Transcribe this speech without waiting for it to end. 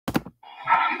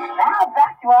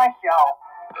I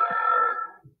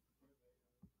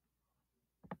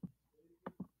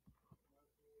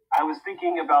was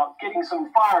thinking about getting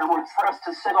some fireworks for us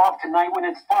to set off tonight when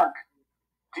it's dark.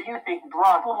 Do you think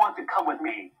Brock will want to come with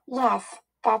me? Yes,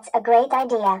 that's a great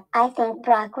idea. I think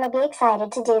Brock will be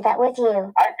excited to do that with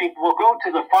you. I think we'll go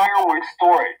to the fireworks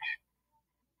storage.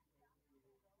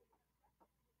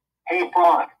 Hey,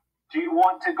 Brock, do you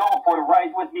want to go for a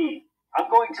ride with me? I'm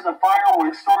going to the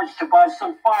fireworks storage to buy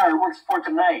some fireworks for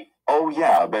tonight. Oh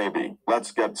yeah, baby.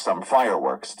 Let's get some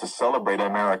fireworks to celebrate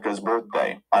America's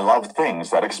birthday. I love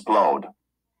things that explode.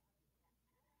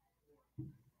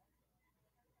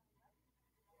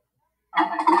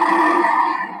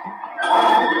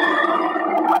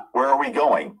 Where are we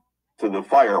going? To the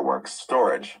fireworks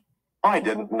storage. I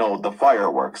didn't know the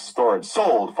fireworks storage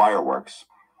sold fireworks.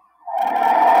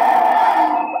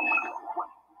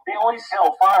 They only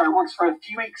sell fireworks for a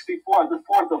few weeks before the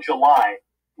 4th of July.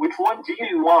 Which one do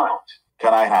you want?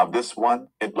 Can I have this one?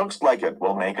 It looks like it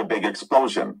will make a big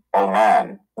explosion. Oh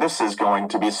man, this is going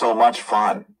to be so much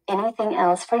fun. Anything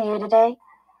else for you today?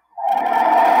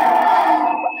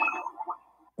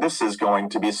 This is going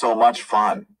to be so much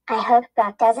fun. I hope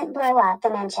Brock doesn't blow up the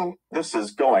mansion. This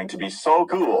is going to be so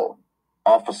cool.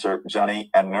 Officer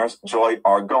Johnny and Nurse Joy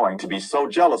are going to be so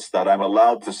jealous that I'm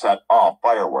allowed to set off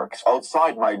fireworks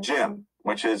outside my gym,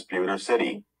 which is Pewter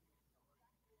City.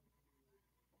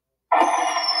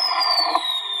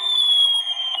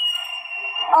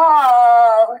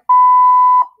 Oh!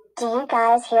 Do you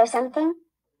guys hear something?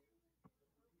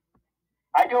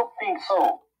 I don't think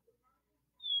so.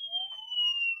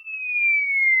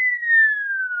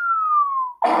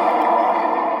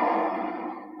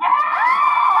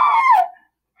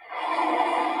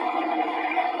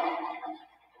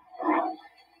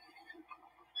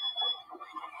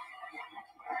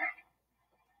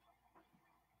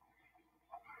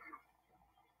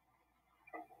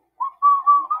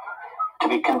 To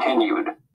be continued.